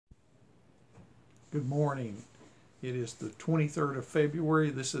Good morning. It is the 23rd of February.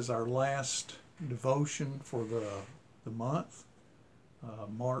 This is our last devotion for the month.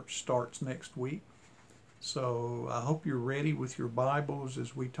 March starts next week. So I hope you're ready with your Bibles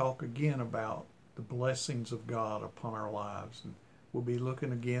as we talk again about the blessings of God upon our lives. And we'll be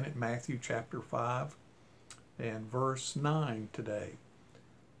looking again at Matthew chapter 5 and verse 9 today.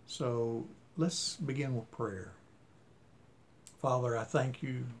 So let's begin with prayer. Father, I thank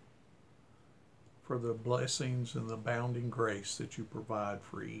you for the blessings and the abounding grace that you provide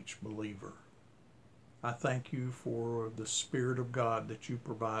for each believer. I thank you for the Spirit of God that you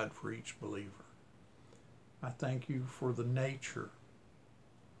provide for each believer. I thank you for the nature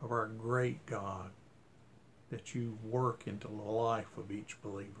of our great God that you work into the life of each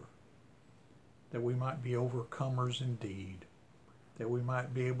believer, that we might be overcomers indeed, that we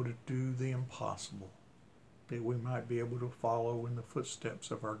might be able to do the impossible, that we might be able to follow in the footsteps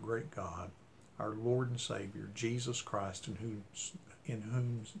of our great God, our Lord and Savior, Jesus Christ, in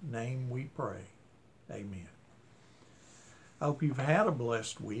whose name we pray. Amen. I hope you've had a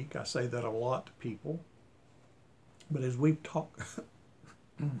blessed week. I say that a lot to people. But as we talk,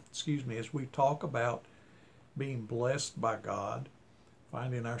 as we talk about being blessed by God,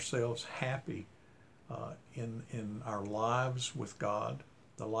 finding ourselves happy in our lives with God,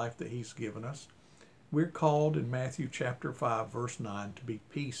 the life that He's given us, we're called in Matthew chapter 5, verse 9, to be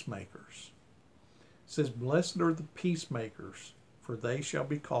peacemakers. It says, "Blessed are the peacemakers, for they shall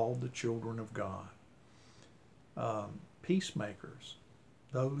be called the children of God." Peacemakers,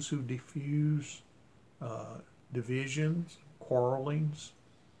 those who diffuse divisions, quarrelings,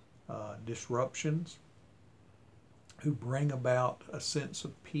 disruptions, who bring about a sense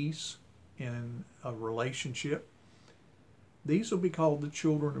of peace in a relationship. These will be called the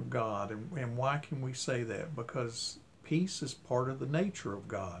children of God. And why can we say that? Because peace is part of the nature of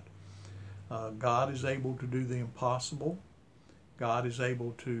God. God is able to do the impossible. God is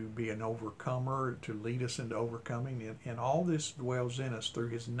able to be an overcomer, to lead us into overcoming. And all this dwells in us through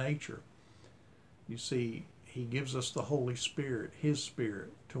His nature. You see, He gives us the Holy Spirit, His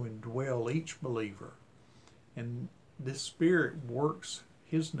Spirit, to indwell each believer. And this Spirit works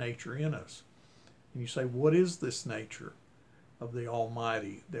His nature in us. And you say, what is this nature of the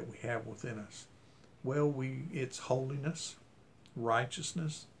Almighty that we have within us? Well, it's holiness,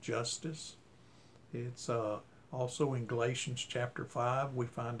 righteousness, justice. It's also in Galatians chapter 5, we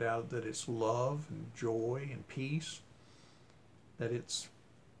find out that it's love and joy and peace, that it's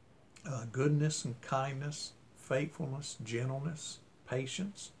goodness and kindness, faithfulness, gentleness,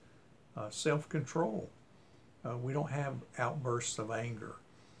 patience, self-control. We don't have outbursts of anger.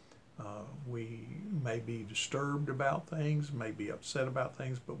 We may be disturbed about things, may be upset about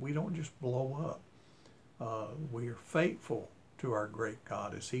things, but we don't just blow up. We are faithful to our great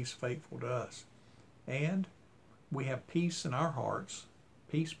God as He's faithful to us. And we have peace in our hearts,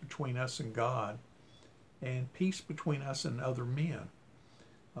 peace between us and God, and peace between us and other men.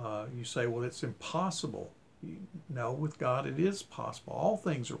 You say, well, it's impossible. No, with God it is possible. All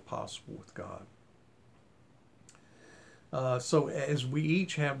things are possible with God. So as we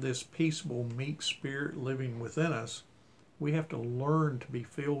each have this peaceable, meek spirit living within us, we have to learn to be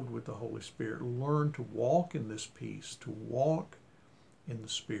filled with the Holy Spirit, learn to walk in this peace, to walk in the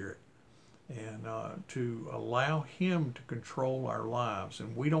Spirit, and to allow Him to control our lives.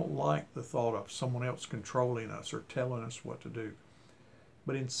 And we don't like the thought of someone else controlling us or telling us what to do.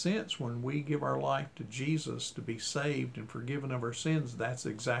 But in a sense, when we give our life to Jesus to be saved and forgiven of our sins, that's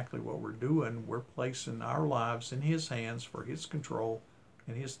exactly what we're doing. We're placing our lives in His hands for His control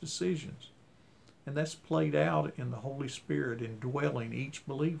and His decisions. And that's played out in the Holy Spirit indwelling each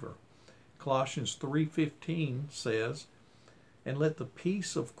believer. Colossians 3:15 says, "And let the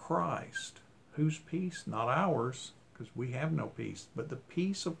peace of Christ," whose peace? Not ours, because we have no peace, but the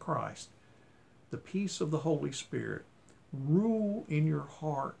peace of Christ, the peace of the Holy Spirit, rule in your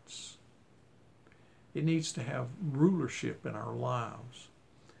hearts. It needs to have rulership in our lives,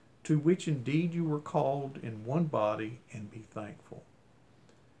 to which indeed you were called in one body, and be thankful.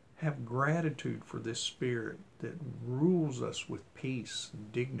 Have gratitude for this Spirit that rules us with peace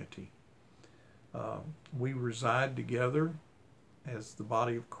and dignity. We reside together as the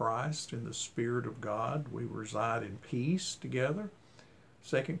body of Christ in the Spirit of God. We reside in peace together.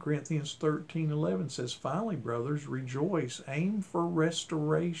 2 Corinthians 13:11 says, "Finally, brothers, rejoice, aim for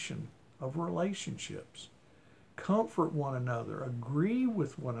restoration of relationships. Comfort one another, agree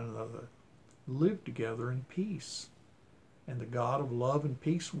with one another, live together in peace. And the God of love and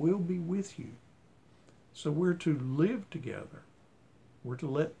peace will be with you." So we're to live together. We're to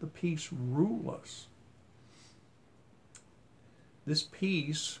let the peace rule us. This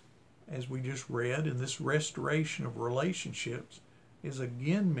peace as we just read, and this restoration of relationships is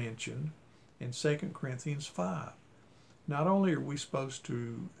again mentioned in 2 Corinthians 5. Not only are we supposed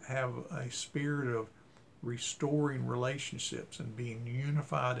to have a spirit of restoring relationships and being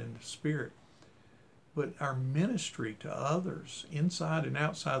unified in the Spirit, but our ministry to others inside and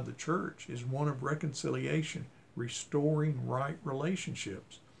outside the church is one of reconciliation, restoring right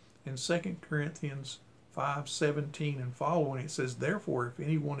relationships. In 2 Corinthians 5:17 and following, it says, "Therefore, if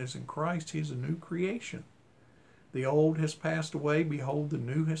anyone is in Christ, he is a new creation. The old has passed away, behold, the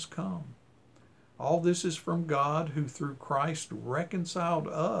new has come. All this is from God, who through Christ reconciled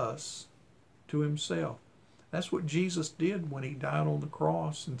us to himself." That's what Jesus did when he died on the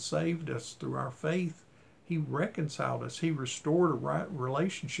cross and saved us through our faith. He reconciled us. He restored a right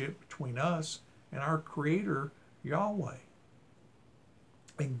relationship between us and our Creator, Yahweh,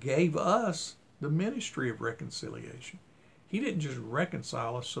 and gave us the ministry of reconciliation. He didn't just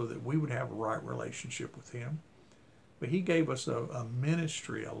reconcile us so that we would have a right relationship with him, but he gave us a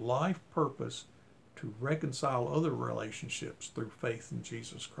ministry, a life purpose to reconcile other relationships through faith in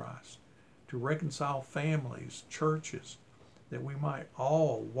Jesus Christ, to reconcile families, churches, that we might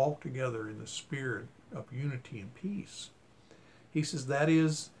all walk together in the spirit of unity and peace. He says, that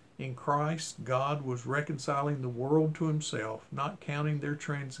is, in Christ, God was reconciling the world to himself, not counting their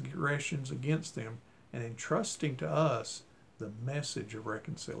transgressions against them, and entrusting to us the message of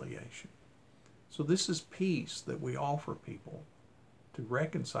reconciliation. So this is peace that we offer people to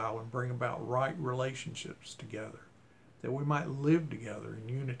reconcile and bring about right relationships together, that we might live together in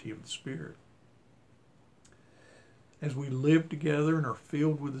unity of the Spirit. As we live together and are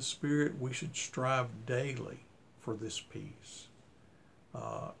filled with the Spirit, we should strive daily for this peace.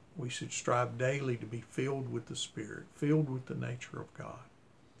 We should strive daily to be filled with the Spirit, filled with the nature of God.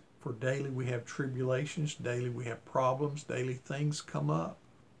 For daily we have tribulations, daily we have problems, daily things come up.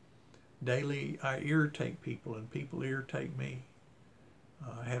 Daily I irritate people and people irritate me.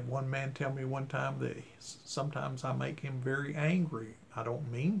 I had one man tell me one time that sometimes I make him very angry. I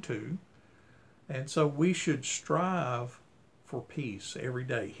don't mean to. And so we should strive for peace every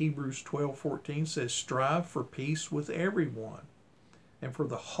day. Hebrews 12:14 says, "Strive for peace with everyone, and for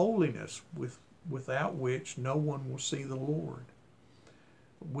the holiness without which no one will see the Lord."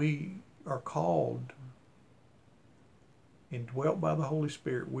 We are called, indwelt by the Holy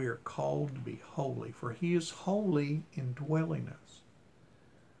Spirit, we are called to be holy, for he is holy indwelling us.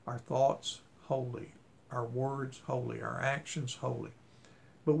 Our thoughts holy, our words holy, our actions holy.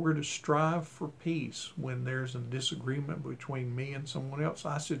 But we're to strive for peace when there's a disagreement between me and someone else.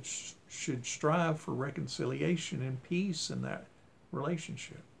 I should strive for reconciliation and peace in that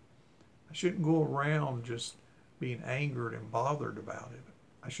relationship. I shouldn't go around just being angered and bothered about it.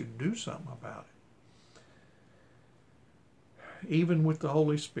 I should do something about it. Even with the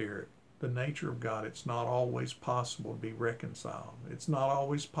Holy Spirit, the nature of God, it's not always possible to be reconciled. It's not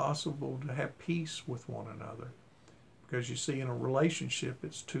always possible to have peace with one another. Because you see, in a relationship,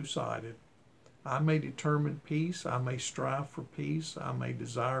 it's two-sided. I may determine peace, I may strive for peace, I may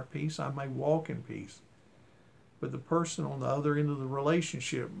desire peace, I may walk in peace. But the person on the other end of the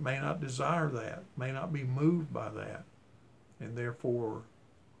relationship may not desire that, may not be moved by that, and therefore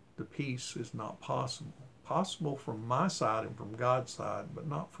the peace is not possible. Possible from my side and from God's side, but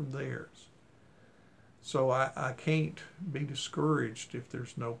not from theirs. So I can't be discouraged if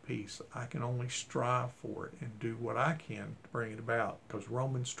there's no peace. I can only strive for it and do what I can to bring it about. Because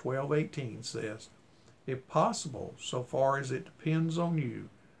Romans 12:18 says, "If possible, so far as it depends on you,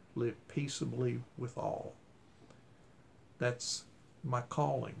 live peaceably with all." That's my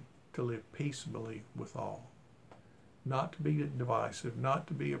calling, to live peaceably with all. Not to be divisive, not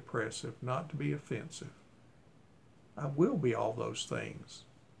to be oppressive, not to be offensive. I will be all those things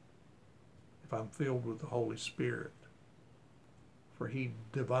if I'm filled with the Holy Spirit, for he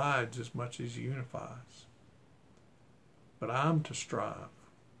divides as much as he unifies. But I'm to strive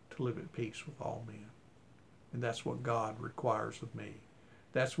to live at peace with all men, and that's what God requires of me.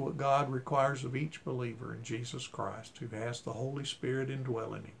 That's what God requires of each believer in Jesus Christ who has the Holy Spirit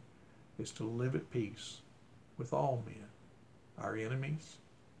indwelling him, is to live at peace with all men, our enemies,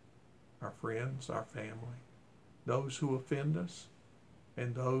 our friends, our family, those who offend us,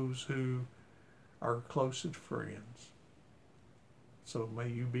 and those who are closest friends. So may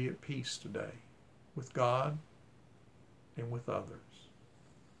you be at peace today with God and with others.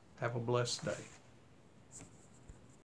 Have a blessed day.